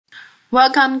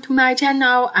Welcome to my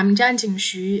channel. I'm Zhang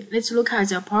Xu. Let's look at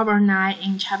the problem 9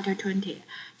 in chapter 20.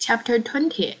 Chapter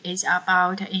 20 is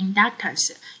about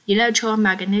inductance,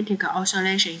 electromagnetic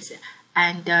oscillations,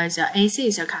 and the AC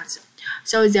circuits.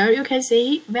 So there you can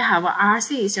see we have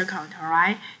RC circuit,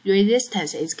 right?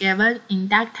 Resistance is given,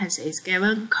 inductance is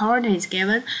given, current is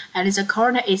given, and the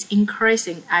current is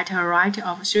increasing at a rate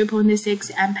of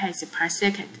 3.6 amperes per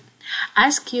second.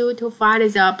 Ask you to find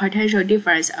the potential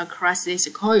difference across this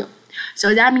coil.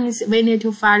 So that means we need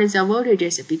to find the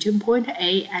voltages between point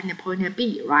A and point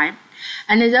B, right?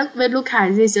 And then we look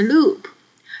at this loop.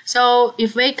 So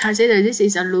if we consider this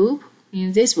is a loop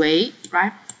in this way,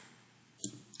 right?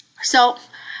 So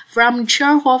from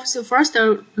Kirchhoff's first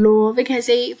law, we can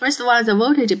see first one, the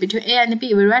voltage between A and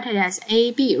B, we write it as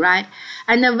AB, right?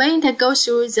 And then when it goes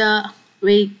through the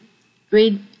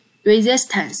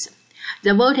resistance,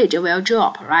 the voltage will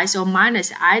drop, right? So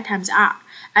minus I times R.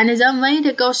 And then when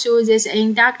it goes through this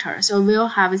inductor, so we'll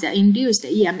have the induced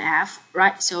EMF,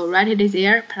 right? So write it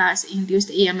there, plus induced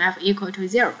EMF equal to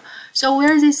 0. So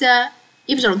where this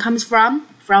epsilon comes from?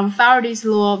 From Faraday's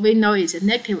law, we know it's a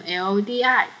negative L di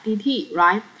dt,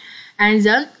 right? And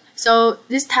then, so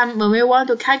this time when we want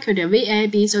to calculate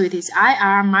VAB, so it is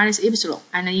IR minus epsilon,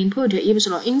 and input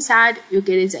epsilon inside, you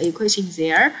get the equation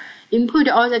there. Input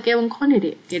all the given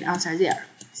quantity, get answer there.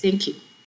 Thank you.